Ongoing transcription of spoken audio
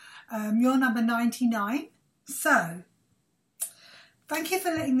You're number 99. So, thank you for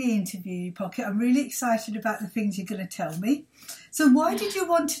letting me interview you, Pocket. I'm really excited about the things you're going to tell me. So why did you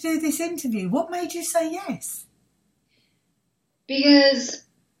want to do this interview? What made you say yes? Because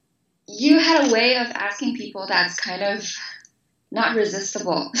you had a way of asking people that's kind of not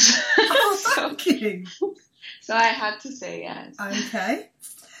resistible. Oh, thank you. So I had to say yes. Okay.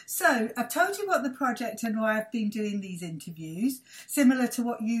 So I've told you about the project and why I've been doing these interviews, similar to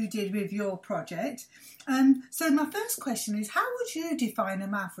what you did with your project. So my first question is, how would you define a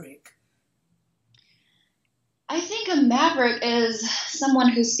maverick? I think a maverick is someone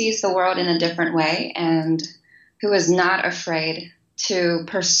who sees the world in a different way and who is not afraid to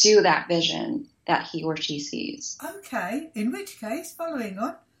pursue that vision that he or she sees. Okay. In which case, following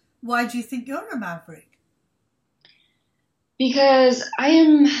on, why do you think you're a maverick? Because I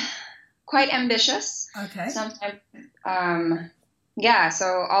am quite ambitious. Okay. Sometimes,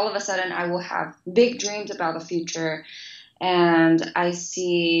 so all of a sudden I will have big dreams about the future, and I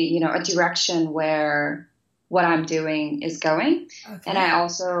see, a direction where what I'm doing is going. Okay. And I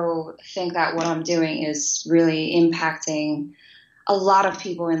also think that what I'm doing is really impacting a lot of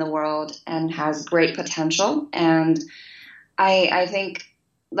people in the world and has great potential. And I think,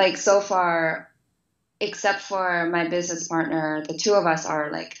 so far, except for my business partner, the two of us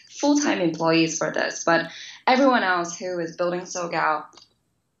are full-time employees for this, but everyone else who is building SoGal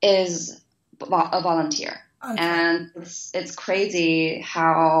is a volunteer. Okay. And it's crazy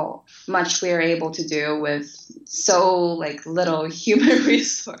how much we're able to do with so little human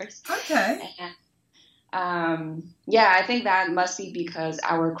resource. Okay. And, I think that must be because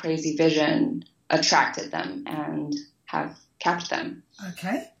our crazy vision attracted them and have kept them.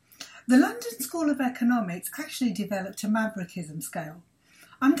 Okay. The London School of Economics actually developed a Maverickism scale.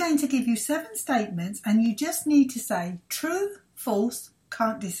 I'm going to give you 7 statements and you just need to say true, false,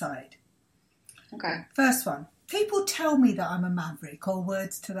 can't decide. Okay. First one. People tell me that I'm a maverick, or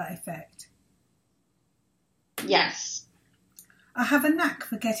words to that effect. Yes. I have a knack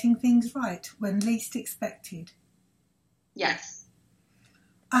for getting things right when least expected. Yes.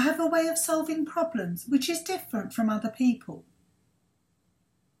 I have a way of solving problems which is different from other people.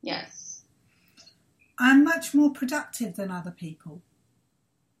 Yes. I am much more productive than other people.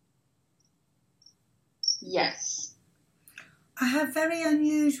 Yes. I have very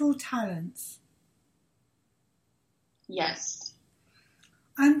unusual talents. Yes.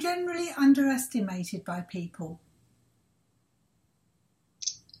 I'm generally underestimated by people.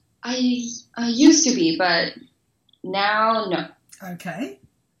 I used to be, but now, no. Okay.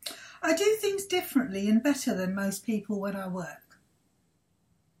 I do things differently and better than most people when I work.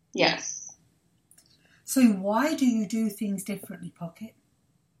 Yes. So why do you do things differently, Pocket?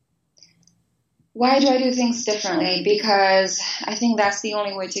 Why do I do things differently? Because I think that's the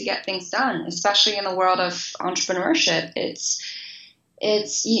only way to get things done, especially in the world of entrepreneurship.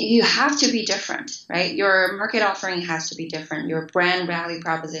 You have to be different, right? Your market offering has to be different. Your brand value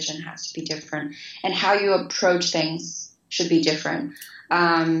proposition has to be different. And how you approach things should be different.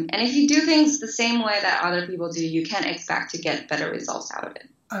 And if you do things the same way that other people do, you can expect to get better results out of it.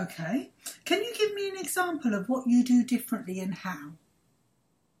 Okay. Can you give me an example of what you do differently and how?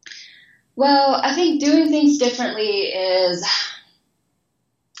 Well, I think doing things differently is,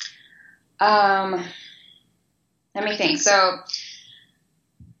 let me think. So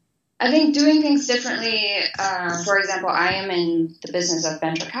I think doing things differently, for example, I am in the business of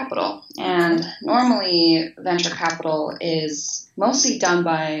venture capital, and normally venture capital is mostly done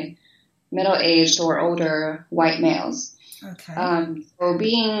by middle-aged or older white males. Okay. So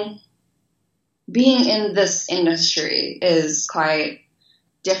being in this industry is quite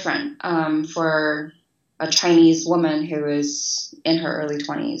different for a Chinese woman who is in her early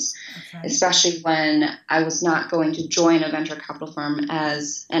 20s, okay. Especially when I was not going to join a venture capital firm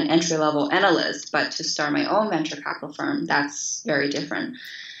as an entry-level analyst, but to start my own venture capital firm. That's very different.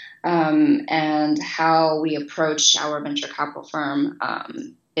 And how we approach our venture capital firm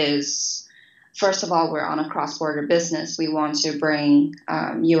is, first of all, we're on a cross-border business. We want to bring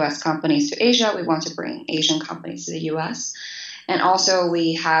U.S. companies to Asia. We want to bring Asian companies to the U.S., and also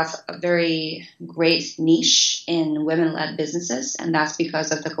we have a very great niche in women-led businesses, and that's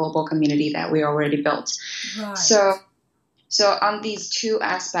because of the global community that we already built. Right. So on these two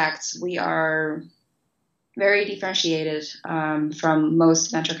aspects, we are very differentiated from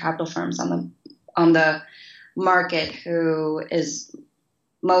most venture capital firms on the market, who is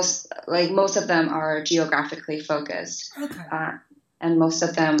most of them are geographically focused. Okay. And most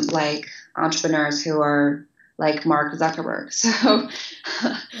of them like entrepreneurs who are like Mark Zuckerberg. So,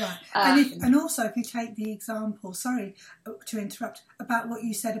 right. And also, if you take the example, sorry to interrupt, about what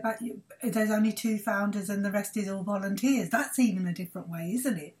you said about there's only 2 founders and the rest is all volunteers. That's even a different way,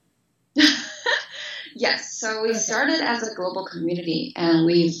 isn't it? Yes. So we started as a global community, and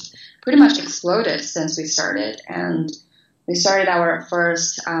we've pretty much exploded since we started. And we started our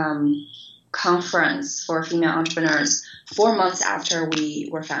first conference for female entrepreneurs 4 months after we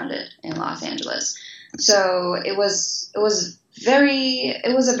were founded in Los Angeles. So it was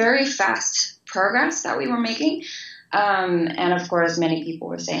a very fast progress that we were making. And of course, many people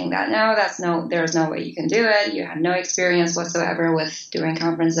were saying that there's no way you can do it. You have no experience whatsoever with doing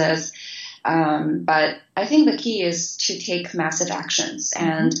conferences. But I think the key is to take massive actions.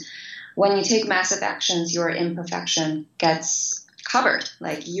 And when you take massive actions, your imperfection gets covered.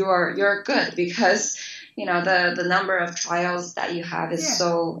 Like you're good because, the number of trials that you have is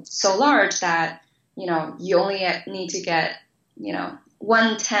so large that, you only need to get,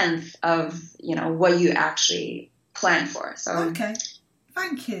 1/10 of, what you actually plan for. So okay,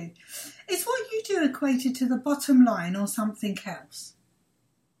 thank you. Is what you do equated to the bottom line or something else?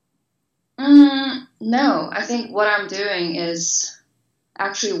 No, I think what I'm doing is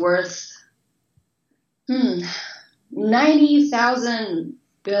actually worth $90,000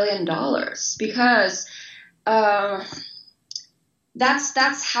 billion because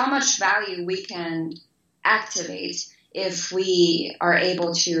that's how much value we can activate if we are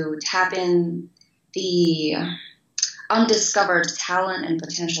able to tap in the undiscovered talent and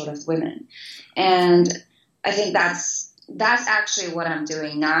potential of women. And I think that's actually what I'm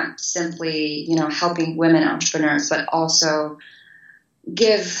doing, not simply, helping women entrepreneurs, but also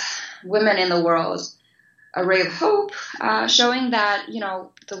give women in the world a ray of hope, showing that,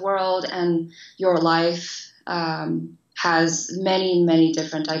 the world and your life has many, many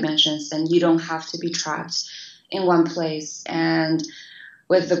different dimensions, and you don't have to be trapped in one place. And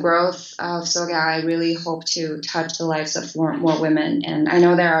with the growth of SoGal, I really hope to touch the lives of more women. And I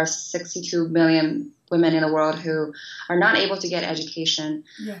know there are 62 million women in the world who are not able to get education,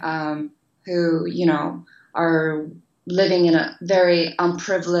 who, are living in a very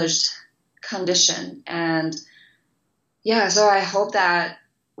unprivileged condition. And so I hope that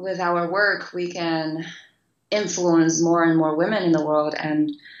with our work, we can influence more and more women in the world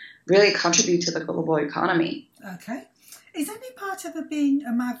and really contribute to the global economy. Okay. Is any part of being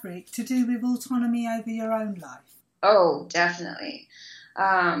a maverick to do with autonomy over your own life? Oh, definitely.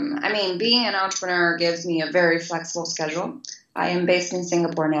 Being an entrepreneur gives me a very flexible schedule. I am based in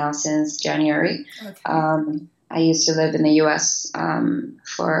Singapore now since January. Okay. I used to live in the U.S.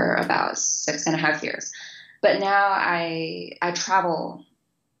 For about 6.5 years. But now I travel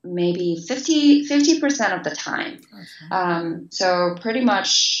maybe 50% of the time. Okay. So pretty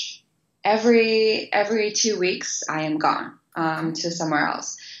much every 2 weeks I am gone to somewhere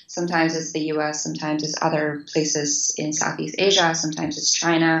else. Sometimes it's the U.S., sometimes it's other places in Southeast Asia, sometimes it's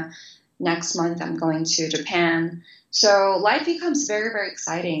China. Next month I'm going to Japan. So life becomes very, very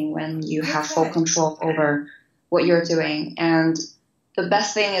exciting when you have full control over what you're doing. And the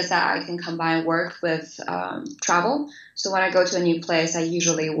best thing is that I can combine work with travel. So when I go to a new place, I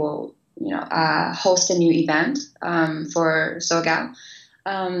usually will, host a new event for SoGal.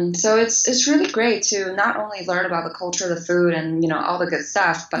 So it's really great to not only learn about the culture, the food, and all the good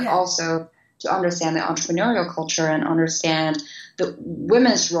stuff, but also to understand the entrepreneurial culture and understand the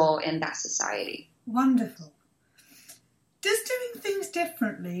women's role in that society. Wonderful. Does doing things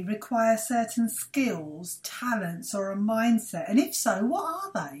differently require certain skills, talents, or a mindset? And if so, what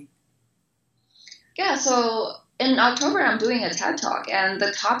are they? Yeah, so in October, I'm doing a TED Talk, and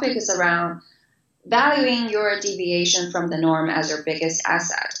the topic is around valuing your deviation from the norm as your biggest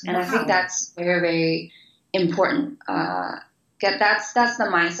asset. And I think that's very, very important. That's the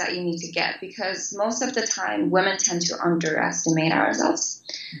mindset you need to get, because most of the time women tend to underestimate ourselves.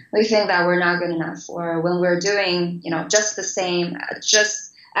 We think that we're not good enough, or when we're doing, just the same,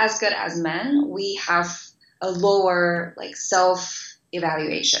 just as good as men, we have a lower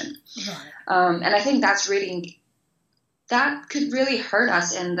self-evaluation. Right. And I think that could really hurt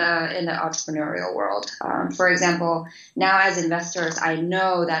us in the entrepreneurial world. For example, now as investors, I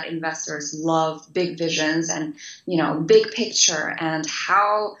know that investors love big visions and, big picture and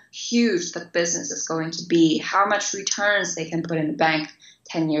how huge the business is going to be, how much returns they can put in the bank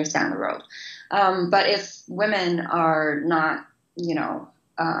 10 years down the road. But if women are not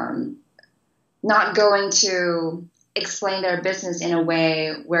going to explain their business in a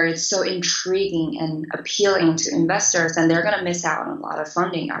way where it's so intriguing and appealing to investors, then they're going to miss out on a lot of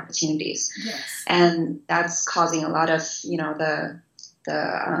funding opportunities. Yes. And that's causing a lot of, the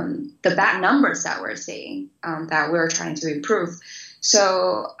the bad numbers that we're seeing, that we're trying to improve.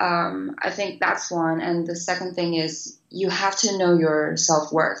 So I think that's one. And the second thing is you have to know your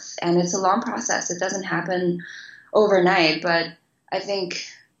self-worth. And it's a long process. It doesn't happen overnight. But I think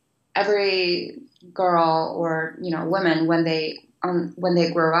every girl or, women, when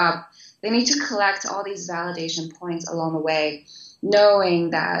they grow up, they need to collect all these validation points along the way, knowing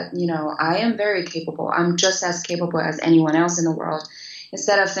that, I am very capable. I'm just as capable as anyone else in the world,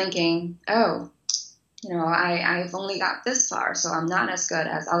 instead of thinking, oh, I've only got this far, so I'm not as good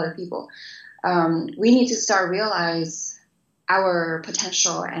as other people. We need to start realize our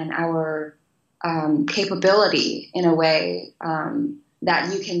potential and our capability in a way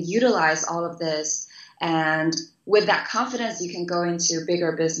that you can utilize all of this. And with that confidence, you can go into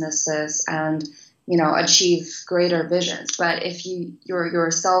bigger businesses and, achieve greater visions. But if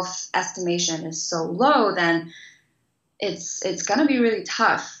your self-estimation is so low, then it's going to be really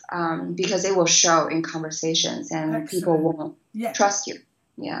tough, because it will show in conversations and Excellent. People won't trust you.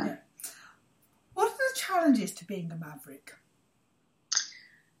 Yeah. What are the challenges to being a maverick?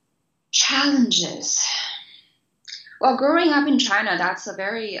 Challenges. Well, growing up in China, that's a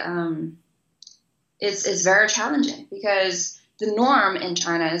very it's very challenging, because the norm in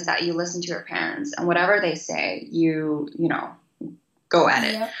China is that you listen to your parents, and whatever they say, you go at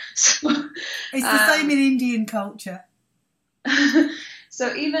it. Yeah. So, it's the same in Indian culture.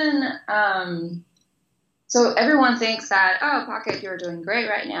 So even so everyone thinks that, oh, Pocket, you're doing great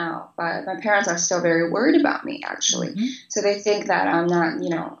right now, but my parents are still very worried about me, actually. Mm-hmm. So they think that I'm not,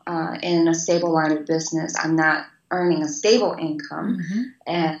 in a stable line of business. I'm not earning a stable income, mm-hmm.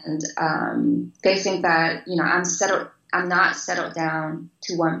 and they think that I'm not settled down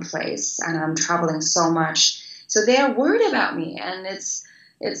to one place, and I'm traveling so much. So they are worried about me, and it's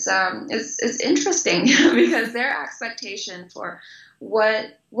interesting because their expectation for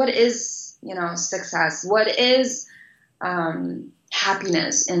what is success, what is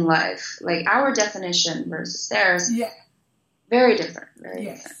happiness in life, like our definition versus theirs, very different, very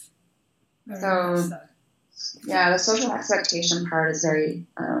different. So the social expectation part is very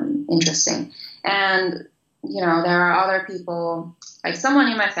interesting. And there are other people, like someone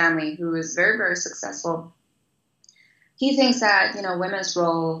in my family who is very, very successful. He thinks that, women's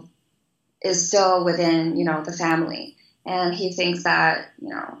role is still within, the family. And he thinks that,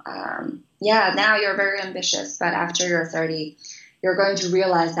 now you're very ambitious, but after you're 30, you're going to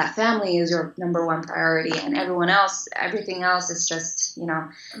realize that family is your number one priority, and everything else is just,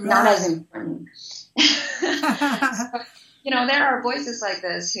 not as important. So, there are voices like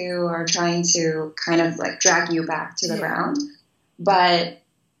this who are trying to kind of like drag you back to the ground. But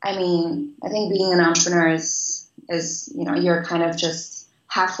I mean, I think being an entrepreneur is you're kind of just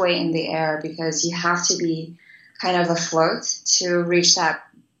halfway in the air, because you have to be kind of afloat to reach that,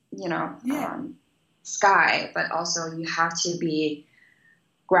 sky, but also you have to be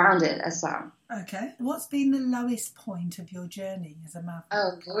grounded as well. Okay. What's been the lowest point of your journey as a maverick?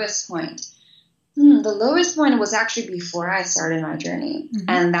 Oh, lowest point. The lowest point was actually before I started my journey. Mm-hmm.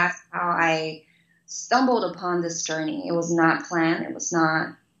 And that's how I stumbled upon this journey. It was not planned. It was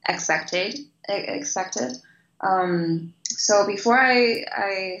not expected. So before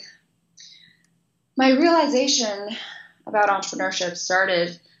my realization about entrepreneurship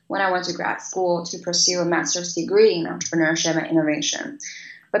started when I went to grad school to pursue a master's degree in entrepreneurship and innovation.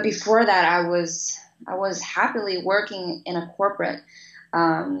 But before that, I was happily working in a corporate,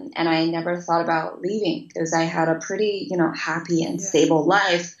 and I never thought about leaving, because I had a pretty, happy and stable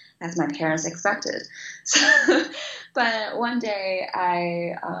life, as my parents expected. But one day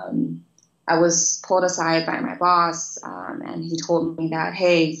I was pulled aside by my boss, and he told me that,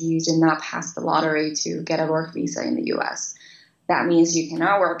 hey, you did not pass the lottery to get a work visa in the U.S. That means you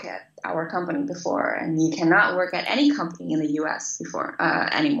cannot work at our company before, and you cannot work at any company in the U.S. before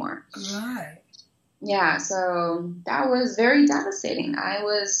anymore. Right. Yeah, so that was very devastating. I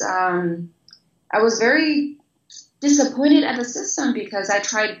was very disappointed at the system, because I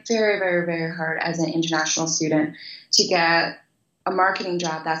tried very, very, very hard as an international student to get a marketing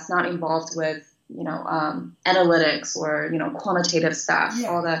job that's not involved with, analytics or, quantitative stuff,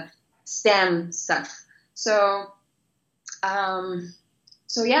 all the STEM stuff. So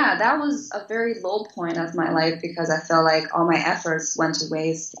that was a very low point of my life, because I felt like all my efforts went to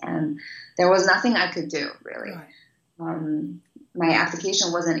waste and there was nothing I could do, really. Right. My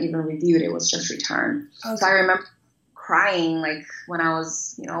application wasn't even reviewed. It was just returned. Okay. So I remember crying, like when I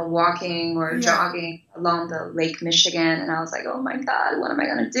was, walking or jogging along the Lake Michigan, and I was like, oh my God, what am I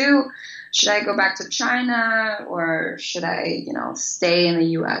going to do? Should I go back to China, or should I, stay in the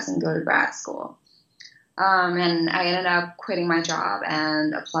U.S. and go to grad school? And I ended up quitting my job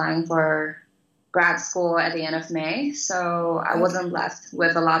and applying for grad school at the end of May. So I wasn't left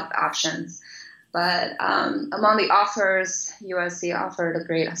with a lot of options. But among the offers, USC offered a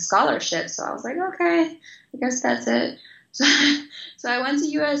great scholarship. So I was like, okay, I guess that's it. So I went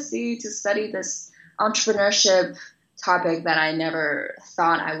to USC to study this entrepreneurship topic that I never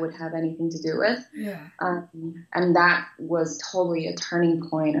thought I would have anything to do with. Yeah. And that was totally a turning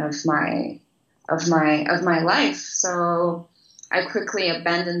point of my life. So I quickly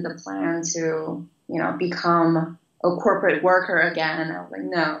abandoned the plan to, become a corporate worker again. I was like,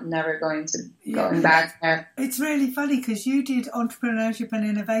 no, I'm never going back there. It's really funny because you did entrepreneurship and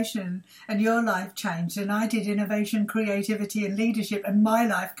innovation and your life changed, and I did innovation, creativity and leadership and my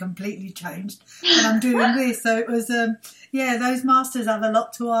life completely changed, and I'm doing this. So it was, those masters have a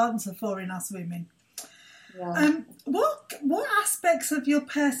lot to answer for in us women. Yeah. What aspects of your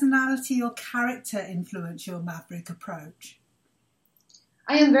personality or character influence your maverick approach?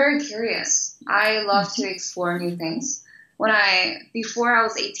 I am very curious. I love to explore new things. Before I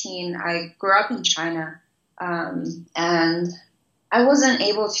was 18, I grew up in China, and I wasn't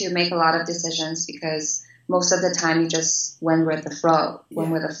able to make a lot of decisions because most of the time you just went with the flow,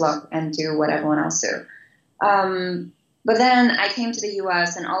 and do what everyone else do. But then I came to the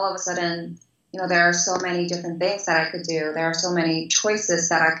U.S. and all of a sudden, there are so many different things that I could do. There are so many choices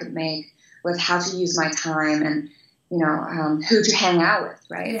that I could make with how to use my time and who to hang out with,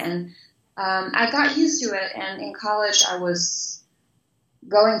 right? And I got used to it. And in college, I was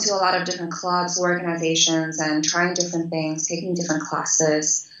going to a lot of different clubs, organizations, and trying different things, taking different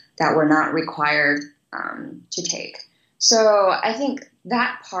classes that were not required to take. So I think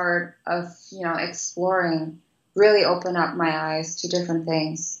that part of, exploring really opened up my eyes to different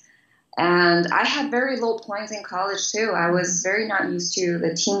things. And I had very low points in college, too. I was very not used to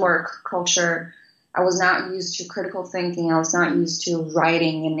the teamwork culture. I was not used to critical thinking. I was not used to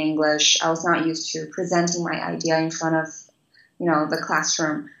writing in English. I was not used to presenting my idea in front of, the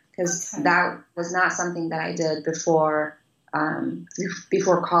classroom, because that was not something that I did before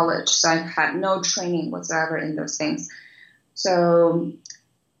college. So I had no training whatsoever in those things. So,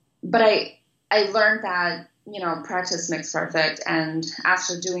 but I learned that, practice makes perfect. And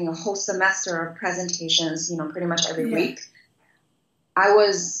after doing a whole semester of presentations, pretty much every week, I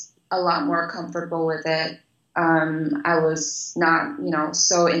was a lot more comfortable with it. I was not,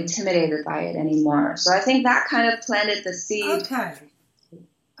 so intimidated by it anymore. So I think that kind of planted the seed.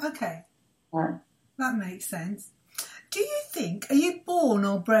 Okay. That makes sense. Do you think, are you born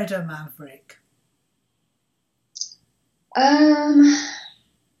or bred a maverick? Hard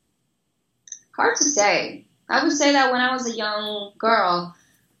to say. I would say that when I was a young girl,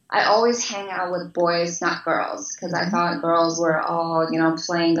 I always hang out with boys, not girls, because I thought girls were all,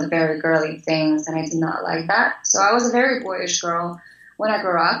 playing the very girly things, and I did not like that. So I was a very boyish girl when I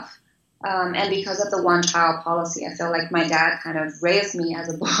grew up. And because of the one-child policy, I feel like my dad kind of raised me as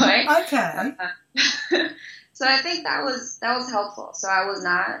a boy. Okay. So I think that was helpful. So I was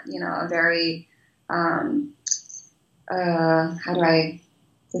not, a very, how do I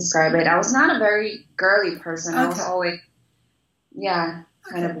describe it? I was not a very girly person. I was always,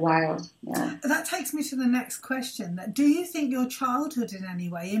 kind of wild. Yeah. That takes me to the next question. Do you think your childhood in any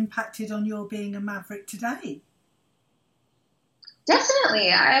way impacted on your being a maverick today?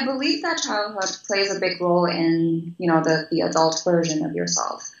 Definitely. I believe that childhood plays a big role in, the adult version of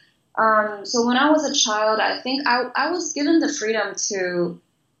yourself. So when I was a child, I think I was given the freedom to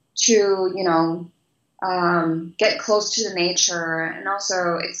get close to the nature and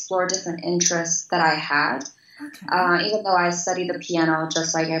also explore different interests that I had. Okay. Even though I studied the piano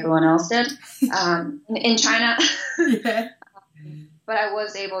just like everyone else did in China. Yeah. But I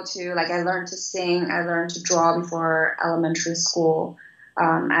was able to, I learned to sing, I learned to draw before elementary school.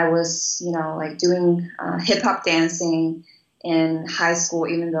 I was, doing hip-hop dancing in high school,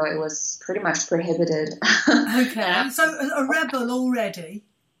 even though it was pretty much prohibited. Okay, so a rebel already.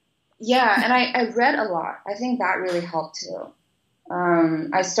 Yeah, and I read a lot. I think that really helped too.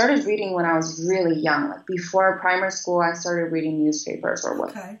 I started reading when I was really young. Before primary school, I started reading newspapers or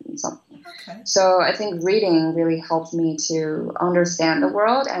something. Okay. So I think reading really helped me to understand the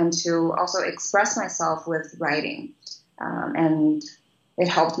world and to also express myself with writing. And it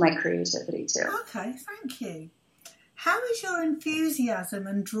helped my creativity too. Okay, thank you. How is your enthusiasm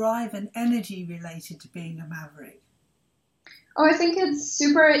and drive and energy related to being a maverick? Oh, I think it's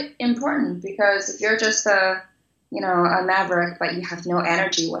super important because if you're just a maverick, but you have no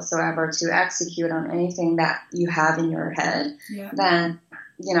energy whatsoever to execute on anything that you have in your head, then,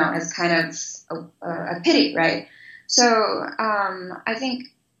 it's kind of a pity, right? So I think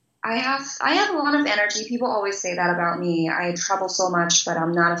I have a lot of energy. People always say that about me. I travel so much, but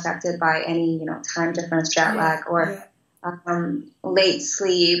I'm not affected by any, time difference, jet lag, or late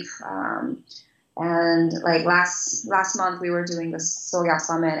sleep. And like last month, we were doing the Soya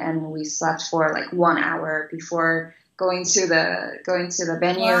Summit, and we slept for like 1 hour before going to the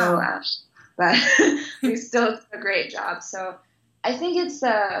venue. Wow. But we still did a great job. So I think it's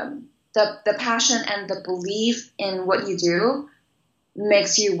the passion and the belief in what you do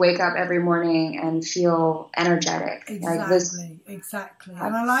makes you wake up every morning and feel energetic. Exactly.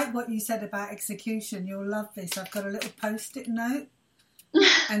 And I like what you said about execution. You'll love this. I've got a little post-it note,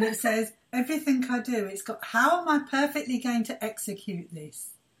 and it says, everything I do, it's got, how am I perfectly going to execute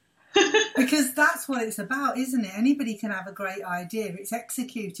this? Because that's what it's about, isn't it? Anybody can have a great idea. It's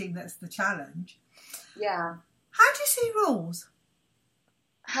executing that's the challenge. Yeah. How do you see rules?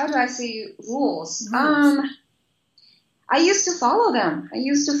 How do I see rules? I used to follow them.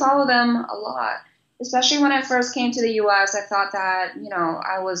 A lot. Especially when I first came to the U.S., I thought that,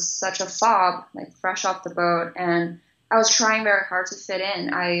 I was such a fob, like fresh off the boat, and I was trying very hard to fit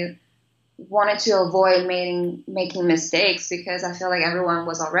in. I wanted to avoid making mistakes because I feel like everyone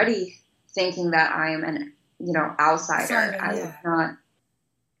was already thinking that I am an, outsider. I was not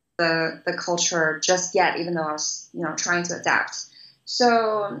the culture just yet, even though I was, trying to adapt.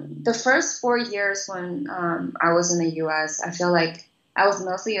 So the first 4 years when I was in the U.S., I feel like I was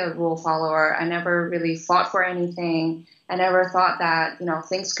mostly a rule follower. I never really fought for anything. I never thought that,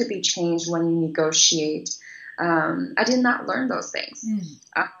 things could be changed when you negotiate. I did not learn those things.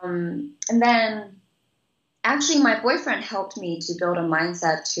 And then actually my boyfriend helped me to build a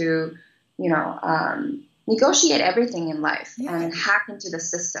mindset to, negotiate everything in life and hack into the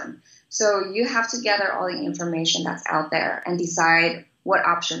system. So you have to gather all the information that's out there and decide what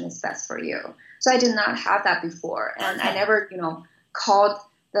option is best for you. So I did not have that before. And I never, called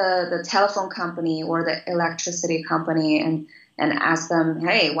the telephone company or the electricity company and asked them,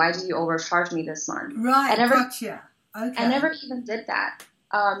 hey, why do you overcharge me this month? Right, gotcha. Okay. I never even did that.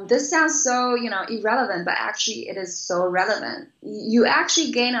 This sounds so, irrelevant, but actually it is so relevant. You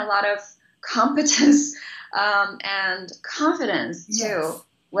actually gain a lot of competence and confidence too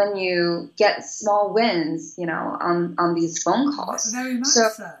when you get small wins, on these phone calls. Very much so.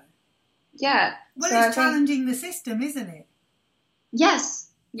 Yeah. Well, so it's challenging the system, isn't it? Yes.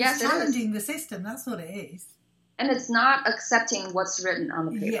 It's challenging the system. That's what it is. And it's not accepting what's written on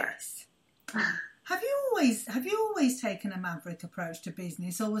the paper. Yes. Have you always taken a maverick approach to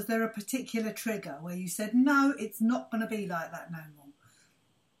business, or was there a particular trigger where you said, no, it's not going to be like that no more?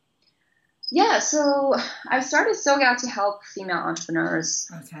 Yeah, so I started Soga to help female entrepreneurs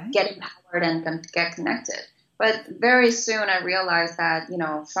get empowered and get connected. But very soon I realized that,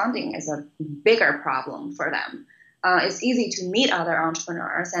 funding is a bigger problem for them. It's easy to meet other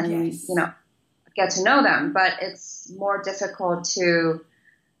entrepreneurs and, get to know them, but it's more difficult to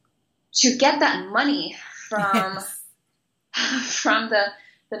get that money from from the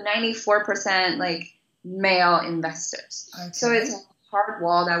 94% like male investors. So it's a hard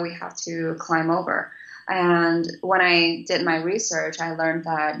wall that we have to climb over. And when I did my research, I learned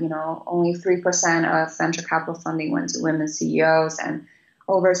that, only 3% of venture capital funding went to women CEOs, and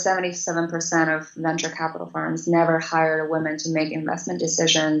over 77% of venture capital firms never hired a woman to make investment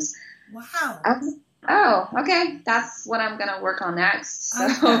decisions. Wow. Okay. That's what I'm going to work on next.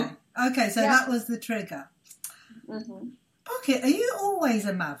 So. Okay, so that was the trigger. Mm-hmm. Okay, are you always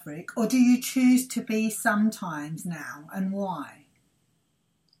a maverick, or do you choose to be sometimes now, and why?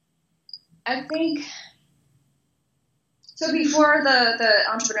 I think, so before the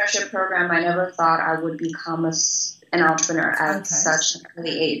entrepreneurship program, I never thought I would become an entrepreneur at such an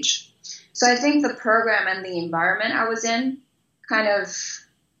early age. So I think the program and the environment I was in kind of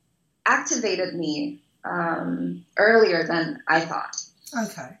activated me earlier than I thought.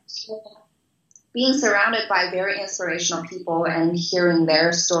 Okay. So being surrounded by very inspirational people and hearing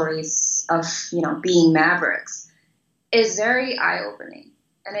their stories of, being mavericks is very eye-opening.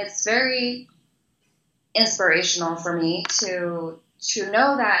 And it's very inspirational for me to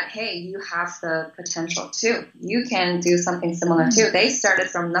know that, hey, you have the potential too. You can do something similar too. They started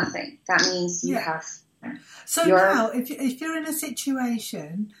from nothing. That means you have. So now, if you're in a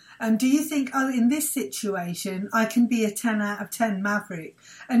situation, do you think, in this situation, I can be a 10 out of 10 maverick,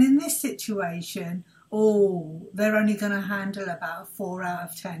 and in this situation, they're only going to handle about a 4 out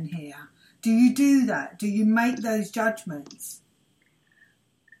of 10 here? Do you do that? Do you make those judgments?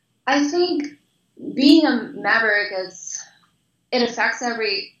 I think being a maverick it affects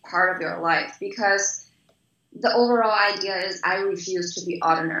every part of your life, because the overall idea is I refuse to be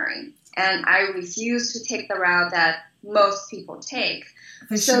ordinary, and I refuse to take the route that most people take.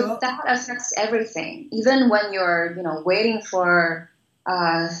 For So sure. that affects everything. Even when you're, waiting for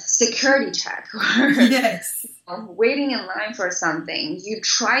a security check or Yes. waiting in line for something, you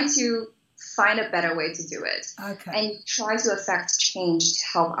try to find a better way to do it. Okay. And you try to affect change to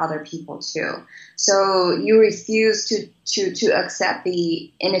help other people too. So you refuse to accept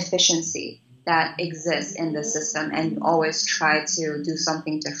the inefficiency that exists in the system, and you always try to do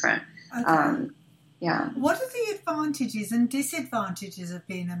something different. Okay. Yeah. What are the advantages and disadvantages of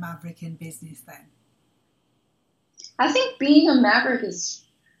being a maverick in business then? I think being a maverick is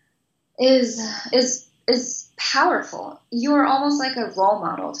powerful. You're almost like a role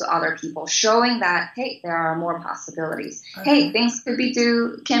model to other people, showing that, hey, there are more possibilities. Okay. Hey, things can be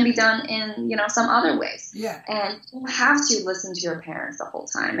done in some other ways. Yeah. And you don't have to listen to your parents the whole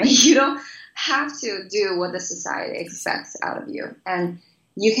time, and you don't have to do what the society expects out of you. And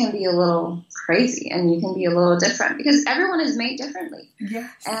you can be a little crazy, and you can be a little different, because everyone is made differently.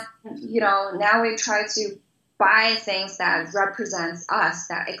 Yes. And now we try to buy things that represents us,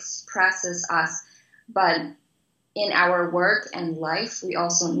 that expresses us. But in our work and life, we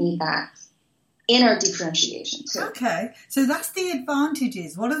also need that inner differentiation too. Okay, so that's the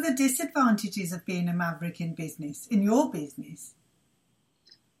advantages. What are the disadvantages of being a maverick in business, in your business?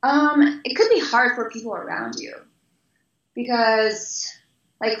 It could be hard for people around you, because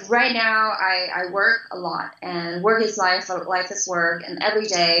like right now I work a lot, and work is life, life is work, and every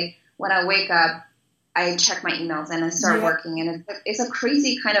day when I wake up, I check my emails and I start working, and it's a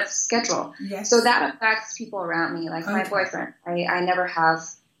crazy kind of schedule. Yes. So that affects people around me, like my boyfriend. I never have,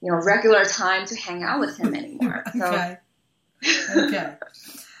 regular time to hang out with him anymore. Okay. So. Okay.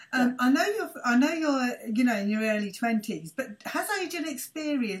 I know you're in your early 20s, but has age and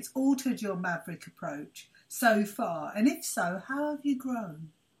experience altered your maverick approach so far? And if so, how have you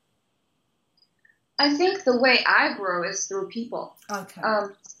grown? I think the way I grow is through people. Okay.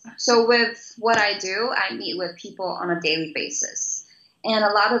 So with what I do, I meet with people on a daily basis. And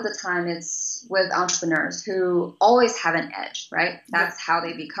a lot of the time it's with entrepreneurs who always have an edge, right? That's how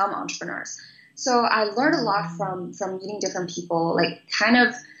they become entrepreneurs. So I learned a lot from meeting different people, like kind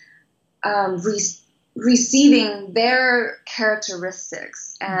of receiving their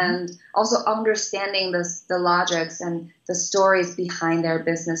characteristics, and also understanding the logics and the stories behind their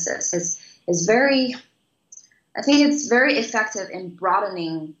businesses is very, I think it's very effective in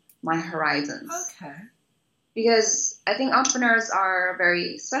broadening my horizons. Okay. Because I think entrepreneurs are a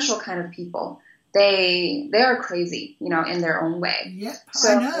very special kind of people. They are crazy, in their own way. Yep, so,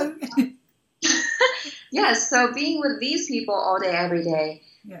 I know. Yes, so being with these people all day, every day,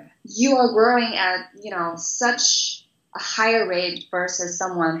 you are growing at, such a higher rate versus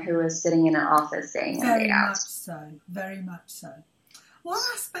someone who is sitting in an office day in and day out. Very much so. What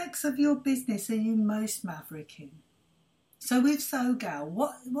aspects of your business are you most maverick in? So with SoGal,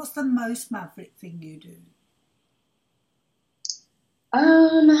 what's the most maverick thing you do?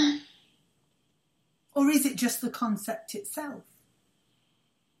 Or is it just the concept itself?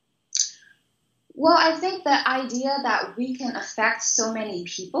 Well, I think the idea that we can affect so many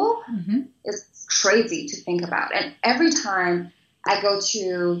people is crazy to think about. And every time I go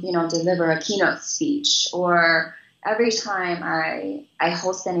to, deliver a keynote speech, or every time I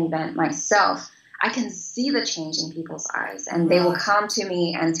host an event myself, I can see the change in people's eyes, and they will come to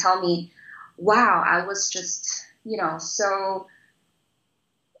me and tell me, wow, I was just, so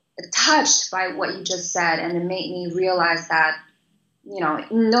touched by what you just said. And it made me realize that,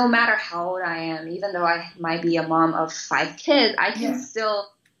 no matter how old I am, even though I might be a mom of 5 kids, I can still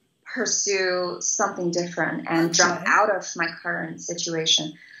pursue something different and jump out of my current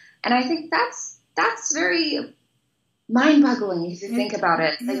situation. And I think that's very mind-boggling if you think about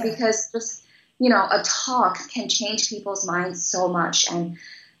it, because just, a talk can change people's minds so much, and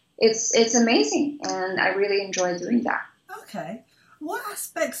it's amazing, and I really enjoy doing that. Okay. What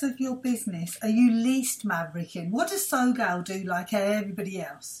aspects of your business are you least maverick in? What does SoGal do like everybody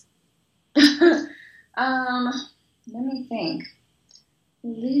else? Let me think.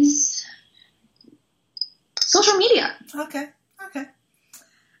 Least social media. Okay.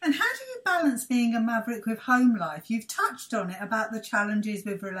 And how do you balance being a maverick with home life? You've touched on it about the challenges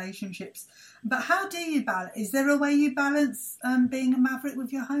with relationships, but how do you balance? Is there a way you balance being a maverick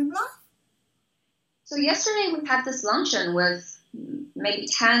with your home life? So yesterday we had this luncheon with maybe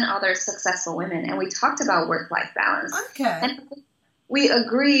 10 other successful women, and we talked about work-life balance. Okay. And we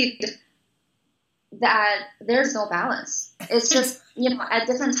agreed that there's no balance. It's just, at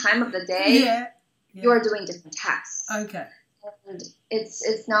different time of the day, you're doing different tasks. Okay. And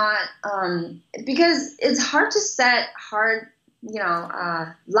it's not, because it's hard to set hard,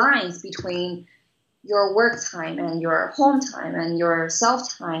 lines between your work time and your home time and your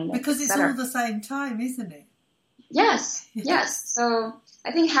self time, Because it's etc. all the same time, isn't it? Yes, yes. So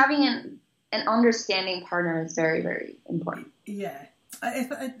I think having an understanding partner is very, very important. Yeah.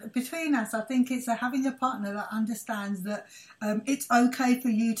 Between us, I think it's having a partner that understands that it's okay for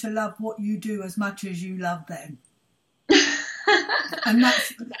you to love what you do as much as you love them. And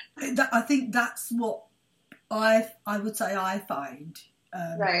I think that's what I would say I find.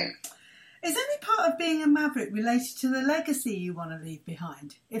 Right. Is any part of being a maverick related to the legacy you want to leave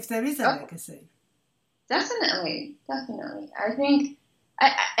behind, if there is a legacy? Definitely. I think,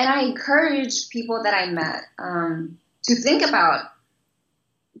 and I encourage people that I met to think about,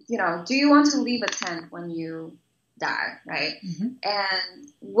 do you want to leave a tent when you die, right? Mm-hmm. And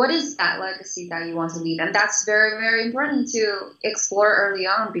what is that legacy that you want to leave? And that's very, very important to explore early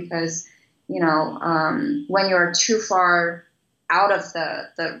on because, when you're too far out of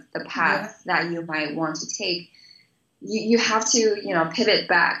the path that you might want to take, you have to, pivot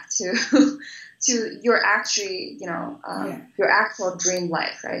back to to your actually, your actual dream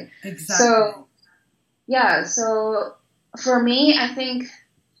life, right? Exactly. So for me, I think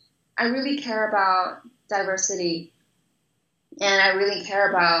I really care about diversity, and I really care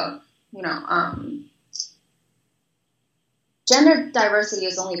about, gender diversity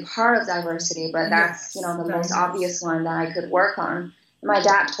is only part of diversity, but that's, the most obvious one that I could work on. My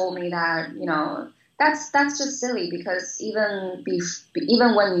dad told me that, that's just silly because even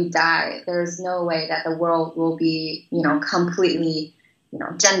when you die, there's no way that the world will be, completely,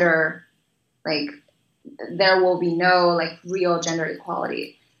 gender, like there will be no like real gender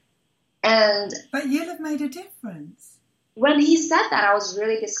equality. But you'll have made a difference. When he said that, I was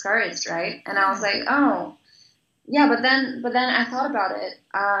really discouraged, right? And I was like, oh, yeah, but then I thought about it,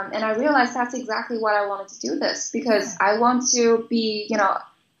 and I realized that's exactly what I wanted to do this because I want to be,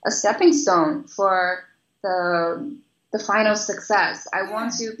 a stepping stone for the final success. I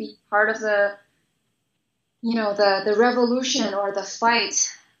want to be part of the, the revolution or the fight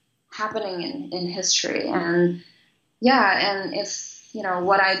happening in history. And if,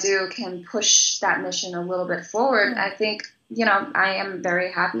 what I do can push that mission a little bit forward, I think, I am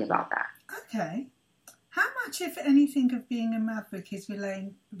very happy about that. Okay. How much, if anything, of being a maverick is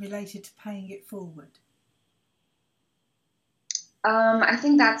related to paying it forward? I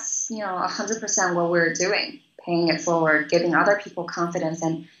think that's, 100% what we're doing, paying it forward, giving other people confidence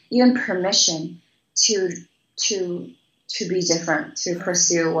and even permission to be different, to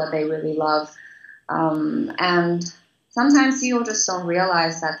pursue what they really love. And sometimes people just don't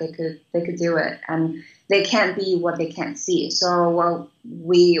realize that they could do it, and they can't be what they can't see. So what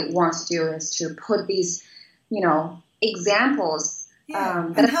we want to do is to put these, examples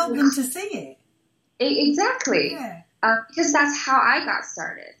and help them to see it. Exactly. Yeah. Because that's how I got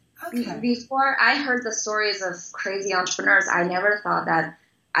started. Okay. Before I heard the stories of crazy entrepreneurs, I never thought that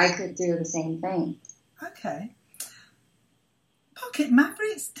I could do the same thing. Okay. Pocket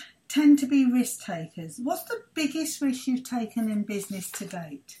mavericks tend to be risk takers. What's the biggest risk you've taken in business to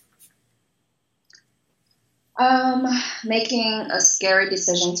date? Making a scary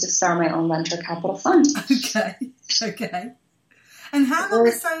decision to start my own venture capital fund. Okay. And how long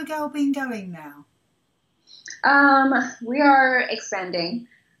has SoGal been going now? We are expanding.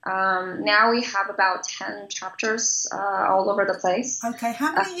 Now we have about 10 chapters all over the place. Okay.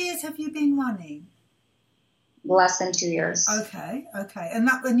 How many years have you been running? Less than 2 years. Okay.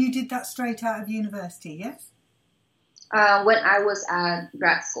 And you did that straight out of university, yes? When I was at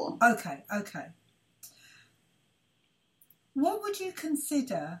grad school. Okay. What would you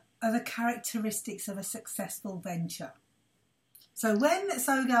consider are the characteristics of a successful venture? So when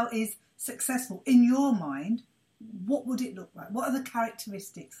SoGal is successful, in your mind, what would it look like? What are the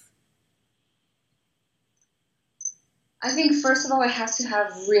characteristics? I think, first of all, it has to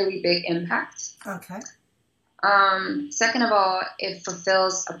have really big impact. Okay. Second of all, it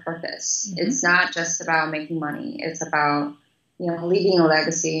fulfills a purpose. Mm-hmm. It's not just about making money. It's about, leaving a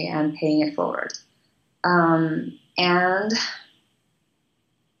legacy and paying it forward. And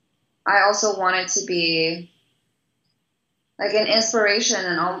I also want it to be like an inspiration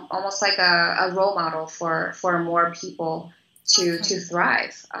and almost like a role model for more people to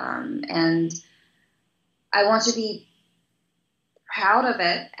thrive. And I want to be proud of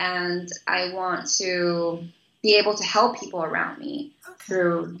it, and I want to be able to help people around me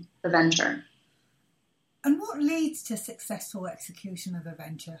through the venture. And what leads to successful execution of a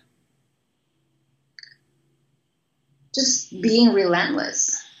venture? Just being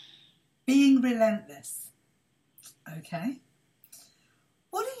relentless. Being relentless. Okay.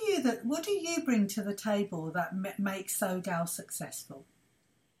 What do you bring to the table that makes SoGal successful?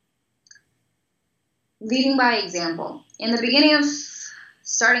 leading by example. In the beginning of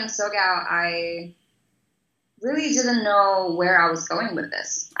starting SoGal, I really didn't know where I was going with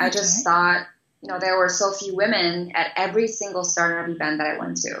this. I just thought, there were so few women at every single startup event that I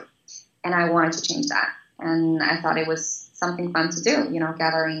went to, and I wanted to change that. And I thought it was something fun to do,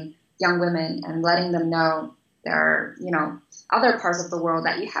 gathering young women and letting them know there are, other parts of the world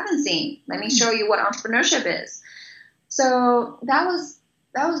that you haven't seen. Let me show you what entrepreneurship is. So that was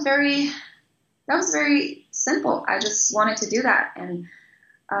very simple. I just wanted to do that. And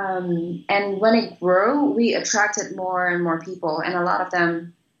when it grew, we attracted more and more people. And a lot of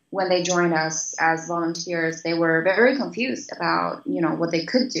them, when they joined us as volunteers, they were very confused about, what they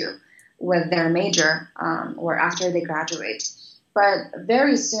could do with their major or after they graduate. But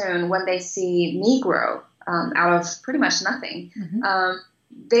very soon, when they see me grow out of pretty much nothing,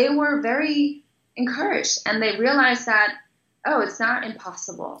 they were very encouraged, and they realized that, it's not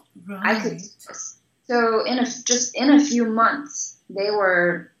impossible. Right. I could do this. So in a few months, they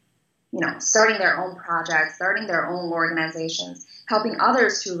were, starting their own projects, starting their own organizations, helping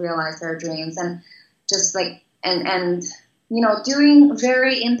others to realize their dreams, and just like and doing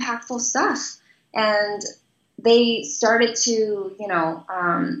very impactful stuff. And they started to,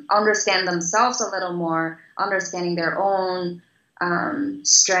 understand themselves a little more, understanding their own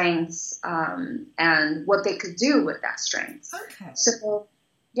strengths and what they could do with that strength. Okay. So,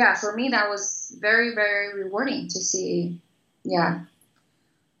 yeah, for me, that was very, very rewarding to see. Yeah.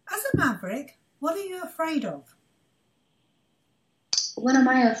 As a maverick, what are you afraid of? What am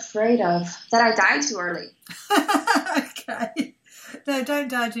I afraid of? That I die too early. Okay. No, don't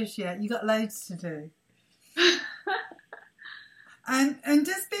die just yet. You got loads to do. And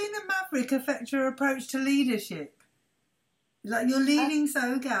does being a maverick affect your approach to leadership? Like, you're leading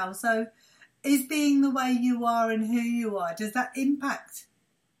SoGal, so is being the way you are and who you are, does that impact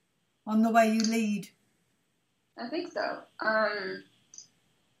on the way you lead? I think so.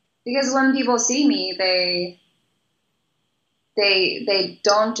 Because when people see me, they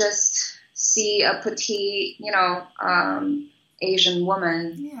don't just see a petite, Asian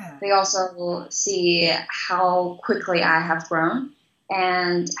woman. Yeah. They also see how quickly I have grown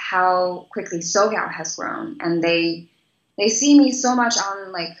and how quickly SoGal has grown. And they see me so much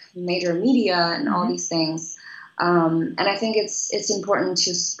on like major media and all these things. And I think it's important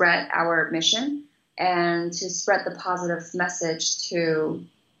to spread our mission and to spread the positive message to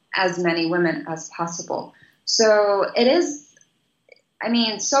as many women as possible. So it is,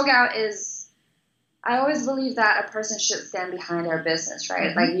 SoGal is, I always believe that a person should stand behind their business,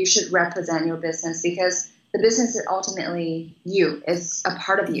 right? Like, you should represent your business, because the business is ultimately you. It's a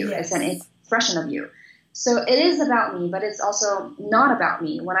part of you. Yes. It's an expression of you. So it is about me, but it's also not about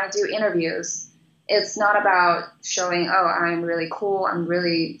me. When I do interviews, it's not about showing, I'm really cool, I'm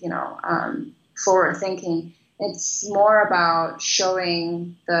really, forward thinking. It's more about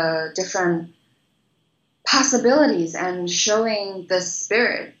showing the different possibilities and showing the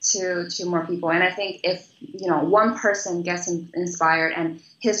spirit to more people. And I think if, one person gets inspired and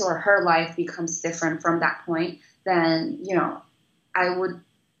his or her life becomes different from that point, then, I would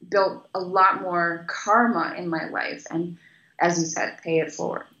build a lot more karma in my life and, as you said, pay it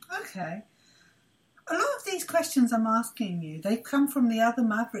forward. Okay. A lot of these questions I'm asking you, they've come from the other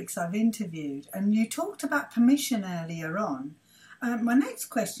mavericks I've interviewed, and you talked about permission earlier on. My next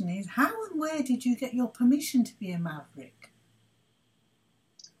question is, how and where did you get your permission to be a maverick?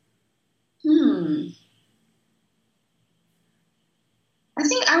 I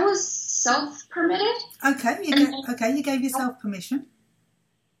think I was self-permitted. Okay, you gave yourself permission.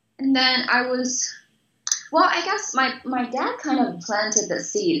 And then I guess my dad kind of planted the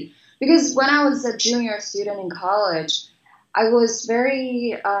seed, because when I was a junior student in college, I was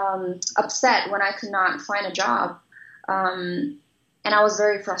very upset when I could not find a job. And I was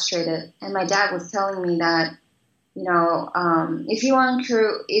very frustrated. And my dad was telling me that, if you want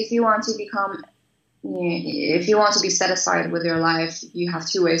to be satisfied with your life, you have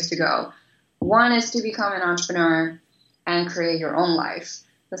two ways to go. One is to become an entrepreneur and create your own life.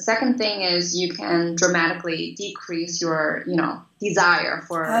 The second thing is you can dramatically decrease your, desire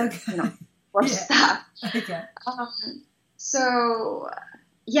for, for stuff. Okay.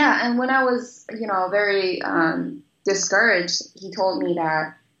 And when I was, very discouraged, he told me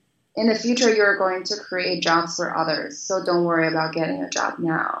that in the future you're going to create jobs for others, so don't worry about getting a job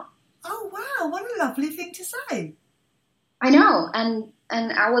now. Oh wow, what a lovely thing to say. I know, and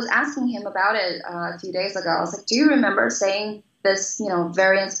I was asking him about it a few days ago. I was like, do you remember saying this,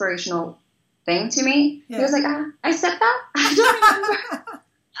 very inspirational thing to me? Yeah. He was like, I said that? I don't remember.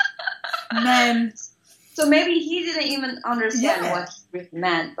 Men. So maybe he didn't even understand what he really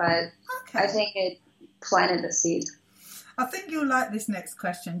meant, but I think planted the seed. I think you'll like this next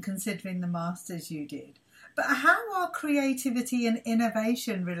question, considering the masters you did. But how are creativity and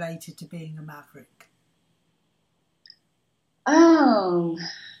innovation related to being a maverick? Oh,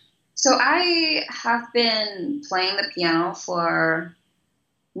 so I have been playing the piano for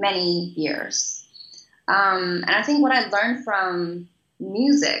many years. And I think what I learned from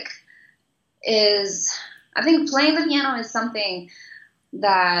music is, I think playing the piano is something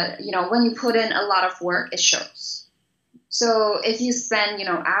that, when you put in a lot of work, it shows. So if you spend,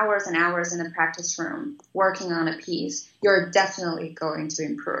 hours and hours in a practice room working on a piece, you're definitely going to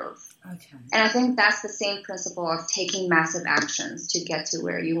improve. Okay. And I think that's the same principle of taking massive actions to get to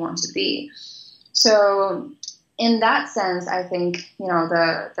where you want to be. So in that sense, I think,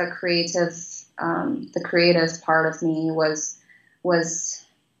 the creative part of me was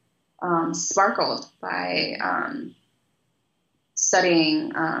sparkled by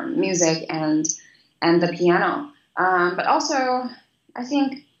studying music and the piano. But also, I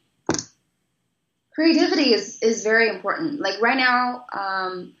think creativity is very important. Like right now,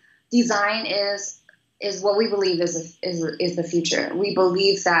 design is what we believe is the future. We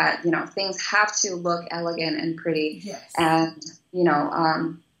believe that things have to look elegant and pretty, yes, and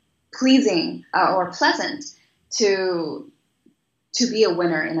pleasing or pleasant to be a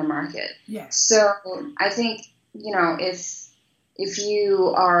winner in a market. yes. So I think if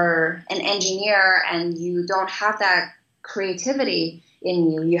you are an engineer and you don't have that creativity in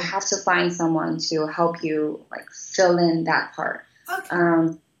you, you have to find someone to help you fill in that part.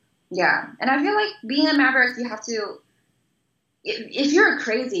 Okay. Yeah, and I feel like being a maverick, you have to. If you're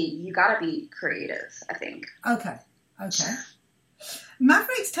crazy, you gotta be creative, I think. Okay.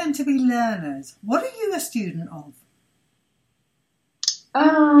 Mavericks tend to be learners. What are you a student of?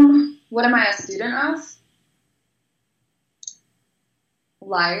 What am I a student of?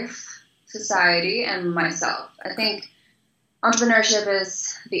 Life, society, and myself. I think entrepreneurship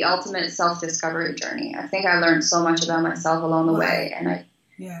is the ultimate self-discovery journey. I think I learned so much about myself along the way, and I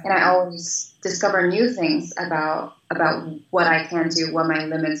always discover new things about what I can do, what my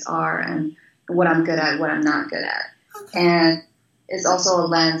limits are, and what I'm good at, what I'm not good at. Okay. And it's also a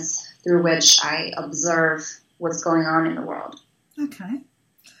lens through which I observe what's going on in the world. Okay.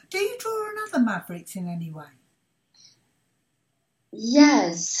 Do you draw on other mavericks in any way?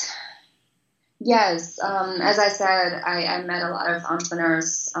 Yes. As I said, I met a lot of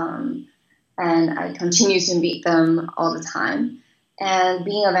entrepreneurs, and I continue to meet them all the time. And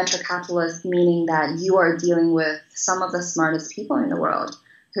being a venture capitalist, meaning that you are dealing with some of the smartest people in the world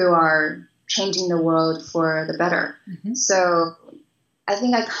who are changing the world for the better. Mm-hmm. So I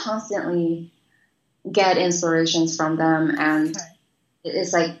think I constantly get inspirations from them, and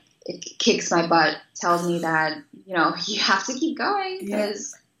it's like it kicks my butt, tells me that, you have to keep going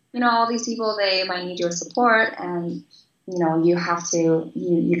because, all these people, they might need your support, and, you have to,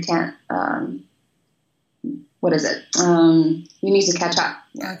 you can't, what is it? You need to catch up.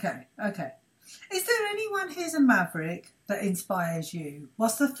 Yeah. Okay. Is there anyone who's a maverick that inspires you?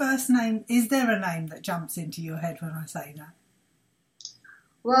 What's the first name? Is there a name that jumps into your head when I say that?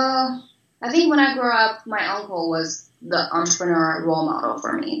 Well, I think when I grew up, my uncle was the entrepreneur role model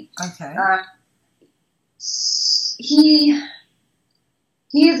for me. Okay.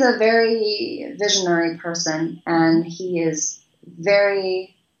 He is a very visionary person, and he is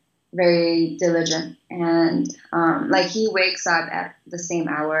very, very diligent, and he wakes up at the same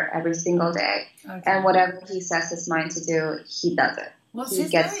hour every single day, and whatever he sets his mind to do, he does it. What's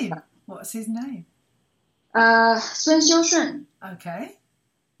his name? Sun Xiushun. Okay.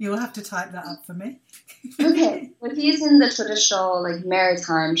 You'll have to type that up for me. Okay. But he's in the traditional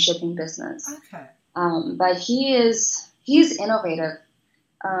maritime shipping business. Okay. But he's innovative.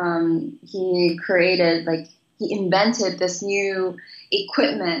 He created he invented this new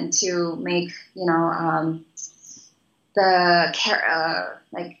equipment to make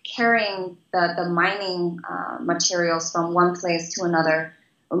carrying the mining materials from one place to another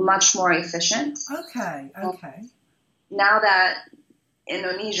much more efficient. Okay. Now that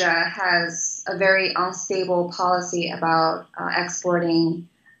Indonesia has a very unstable policy about exporting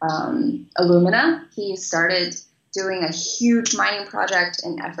alumina, he started doing a huge mining project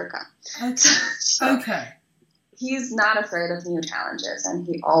in Africa. Okay. He's not afraid of new challenges, and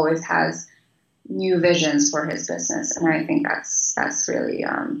he always has new visions for his business, and I think that's really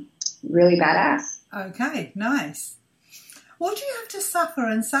really badass. Okay, nice. What do you have to suffer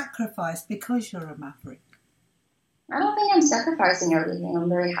and sacrifice because you're a maverick? I don't think I'm sacrificing everything. I'm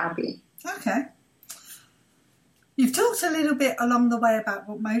very happy. Okay. You've talked a little bit along the way about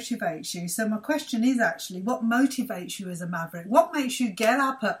what motivates you. So my question is actually, what motivates you as a maverick? What makes you get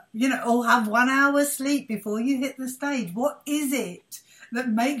up at, or have 1 hour sleep before you hit the stage? What is it that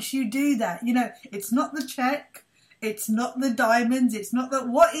makes you do that? It's not the check. It's not the diamonds. It's not that.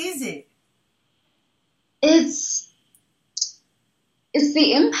 What is it? It's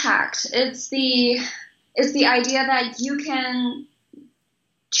the impact. It's the idea that you can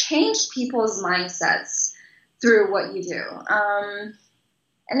change people's mindsets through what you do. And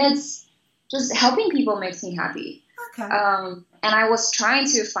it's just helping people makes me happy. Okay. And I was trying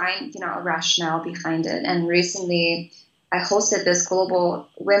to find, a rationale behind it. And recently I hosted this global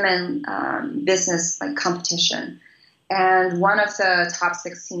women business competition. And one of the top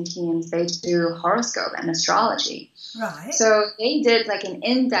 16 teams, they do horoscope and astrology. Right. So they did an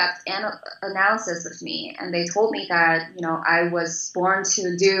in-depth analysis of me. And they told me that, I was born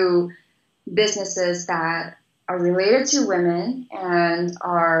to do businesses that are related to women and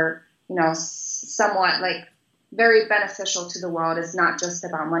are, somewhat very beneficial to the world. It's not just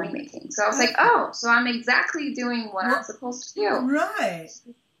about money making. So I was so I'm exactly doing what I'm supposed to do. Right.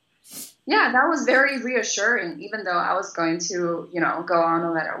 Yeah, that was very reassuring, even though I was going to, go on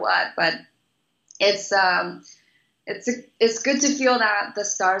no matter what. But it's good to feel that the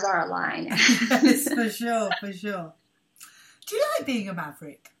stars are aligned. Yes, for sure. Do you like being a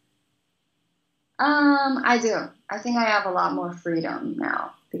maverick? I do. I think I have a lot more freedom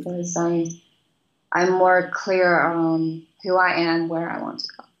now because I'm more clear on who I am, where I want to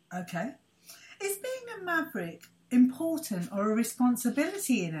go. Okay. Is being a maverick important or a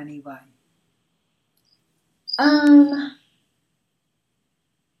responsibility in any way?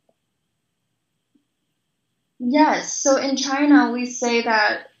 Yes. So in China, we say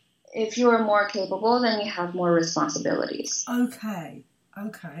that if you are more capable, then you have more responsibilities. Okay.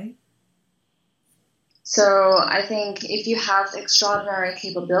 So I think if you have extraordinary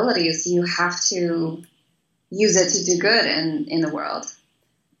capabilities, you have to use it to do good in the world.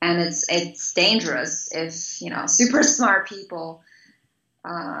 And it's dangerous if, super smart people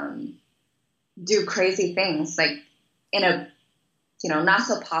do crazy things in a, not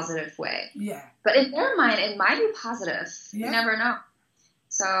so positive way. Yeah. But in their mind, it might be positive. Yeah. You never know.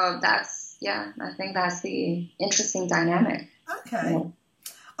 So I think that's the interesting dynamic. Okay. Yeah.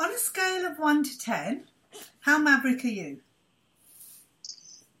 On a scale of 1 to 10, how maverick are you?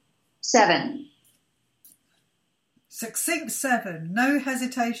 7. Succinct 7. No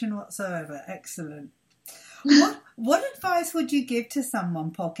hesitation whatsoever. Excellent. What advice would you give to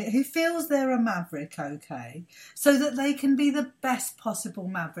someone, Pocket, who feels they're a maverick, okay, so that they can be the best possible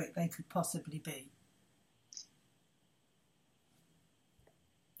maverick they could possibly be?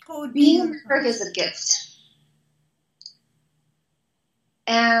 Being a maverick is a gift.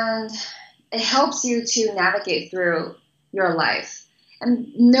 And it helps you to navigate through your life. And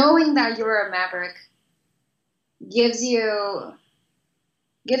knowing that you're a maverick gives you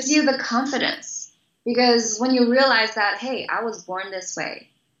the confidence. Because when you realize that, hey, I was born this way,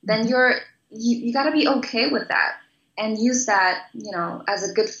 then you got to be okay with that and use that, as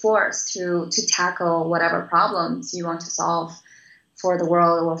a good force to tackle whatever problems you want to solve for the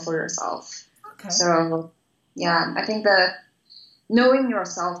world or for yourself. Okay. So, yeah, I think the knowing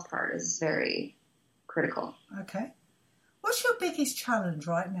yourself part is very critical. Okay. What's your biggest challenge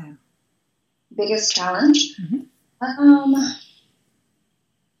right now? Biggest challenge? Mm-hmm.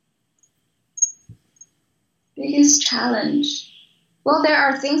 Biggest challenge. Well, there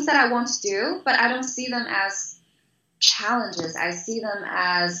are things that I want to do, but I don't see them as challenges. I see them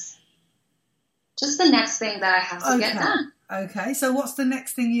as just the next thing that I have to get done. Okay. So what's the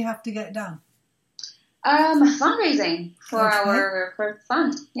next thing you have to get done? Fundraising for our first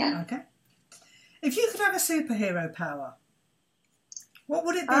fund. Yeah. Okay. If you could have a superhero power, what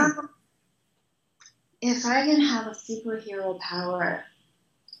would it be? If I can have a superhero power,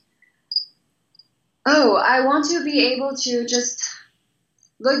 I want to be able to just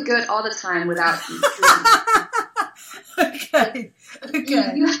look good all the time without. Okay.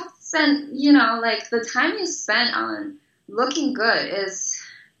 You have to spend, the time you spend on looking good is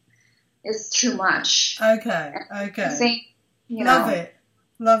too much. Okay. I think, Love it.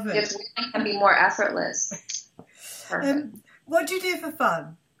 If women can be more effortless. Perfect. What do you do for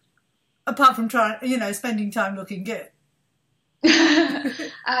fun? Apart from spending time looking good.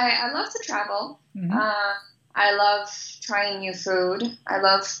 I love to travel. Mm-hmm. I love trying new food. I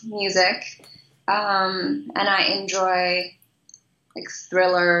love music. And I enjoy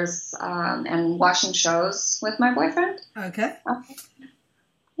thrillers and watching shows with my boyfriend. Okay.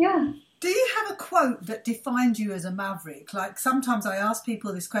 Yeah. Do you have a quote that defines you as a maverick? Like sometimes I ask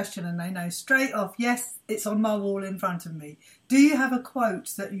people this question and they know straight off, yes, it's on my wall in front of me. Do you have a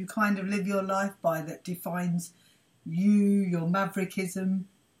quote that you kind of live your life by that defines you, your maverickism?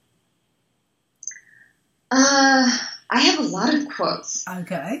 I have a lot of quotes.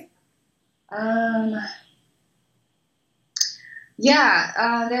 Okay.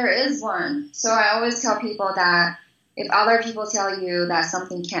 There is one. So I always tell people that if other people tell you that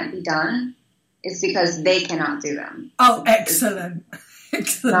something can't be done, it's because they cannot do them. Oh, excellent.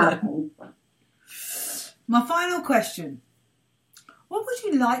 Excellent. Not My final question. What would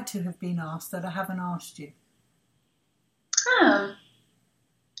you like to have been asked that I haven't asked you?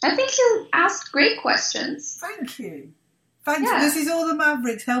 I think you asked great questions. Thank you. Thank you. This is all the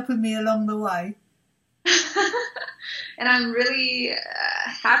Mavericks helping me along the way. And I'm really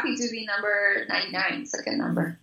happy to be number 99. It's a good number.